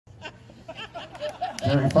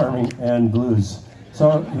dairy farming and blues.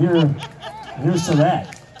 So here's to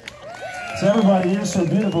that. So everybody, here's to a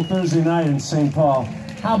beautiful Thursday night in St. Paul.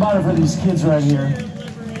 How about it for these kids right here?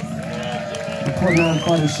 They're putting on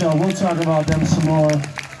quite a show. We'll talk about them some more.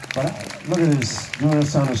 But look at this, doing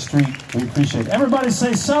this on the street. We appreciate it. Everybody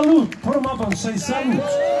say salute. Put them up and say salute.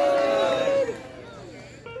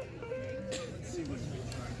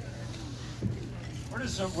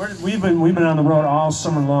 We've been on the road all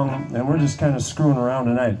summer long, and we're just kind of screwing around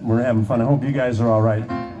tonight. We're having fun. I hope you guys are all right,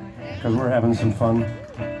 because we're having some fun.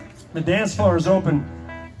 The dance floor is open.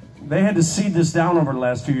 They had to seed this down over the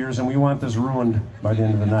last few years, and we want this ruined by the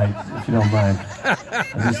end of the night, if you don't mind.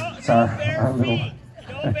 It's our little...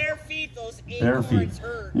 No bare feet, those bare feet.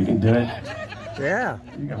 You can do it. Yeah.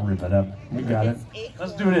 You can rip it up. We got it.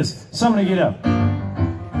 Let's do this. Somebody get up.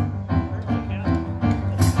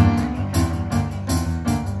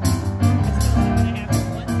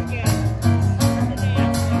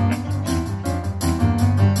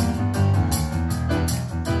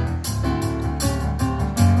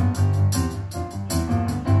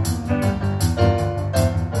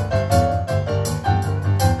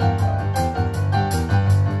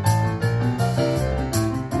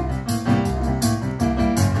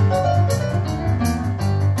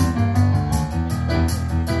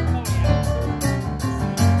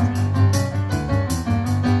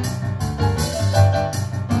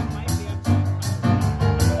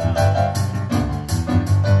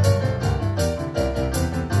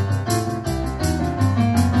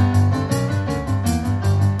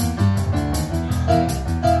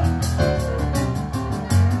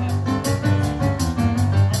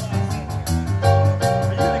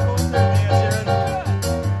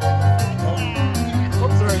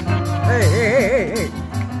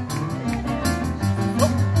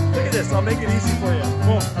 I'll make it easy for you.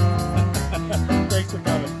 Boom. Thanks for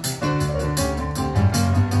coming.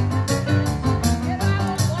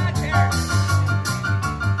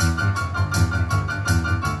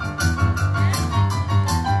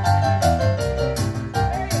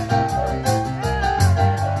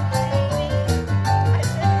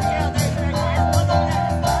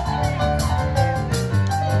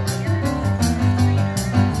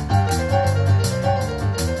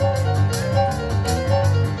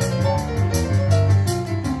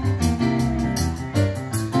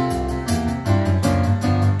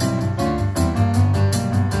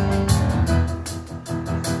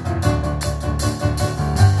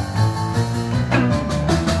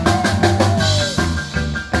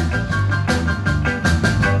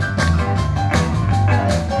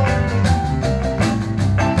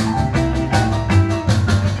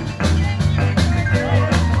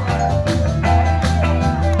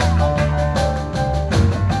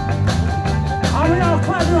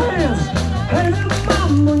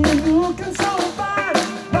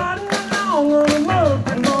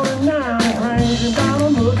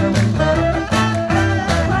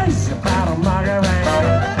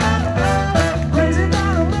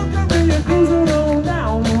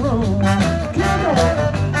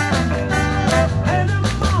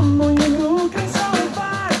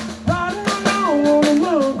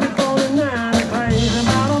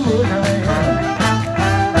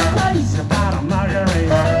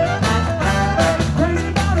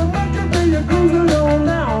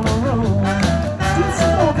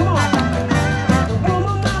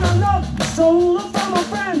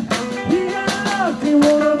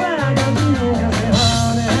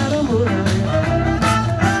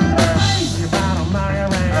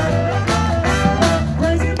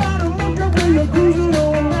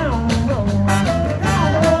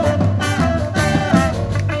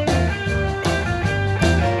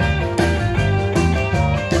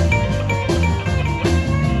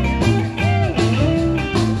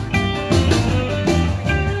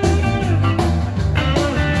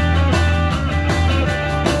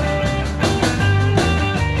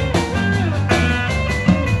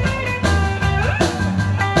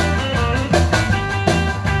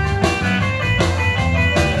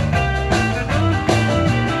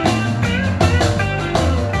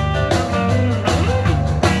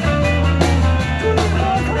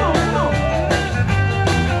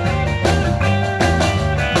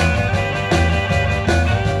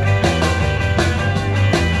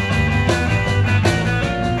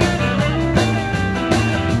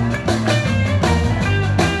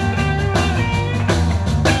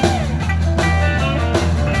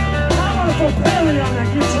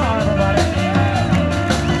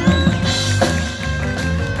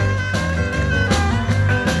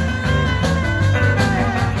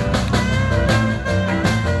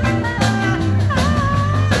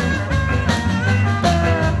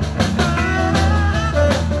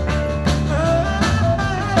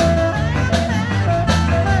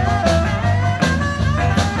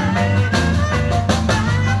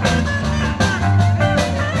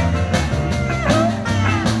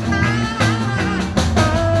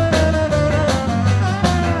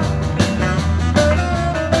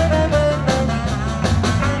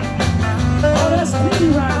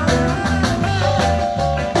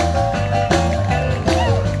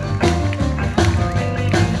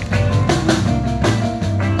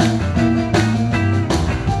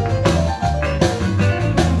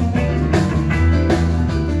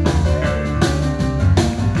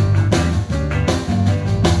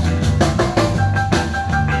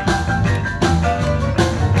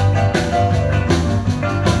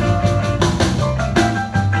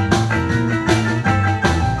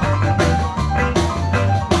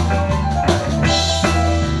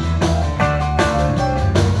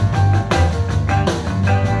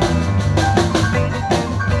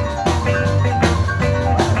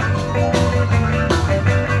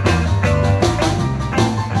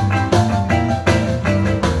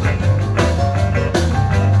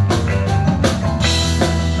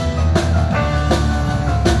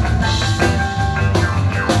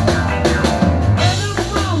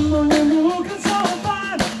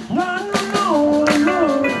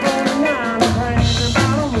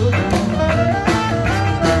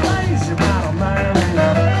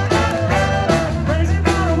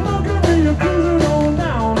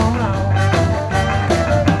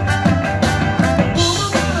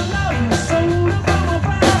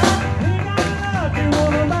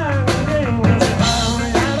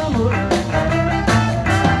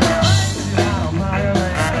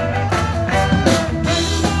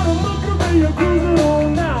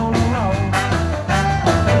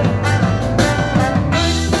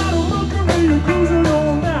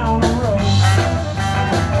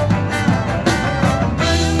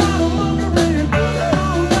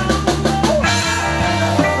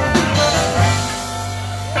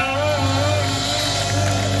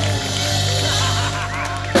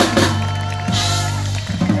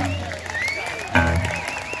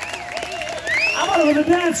 about it for the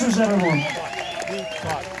dancers, everyone?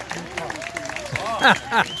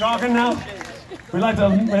 Talking now? We'd like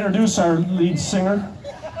to introduce our lead singer.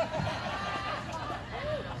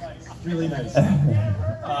 Really nice.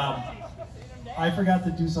 I forgot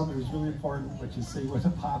to do something that was really important, which is say what the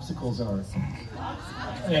popsicles are.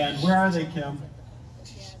 And where are they, Kim?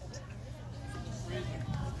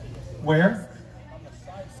 Where?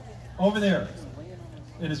 Over there.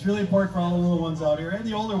 And it's really important for all the little ones out here and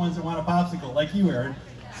the older ones that want a popsicle, like you, Aaron.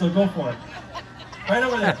 So go for it. Right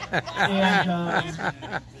over there.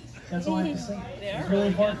 And that's all I have to say. It's really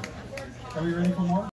important. Are we ready for more?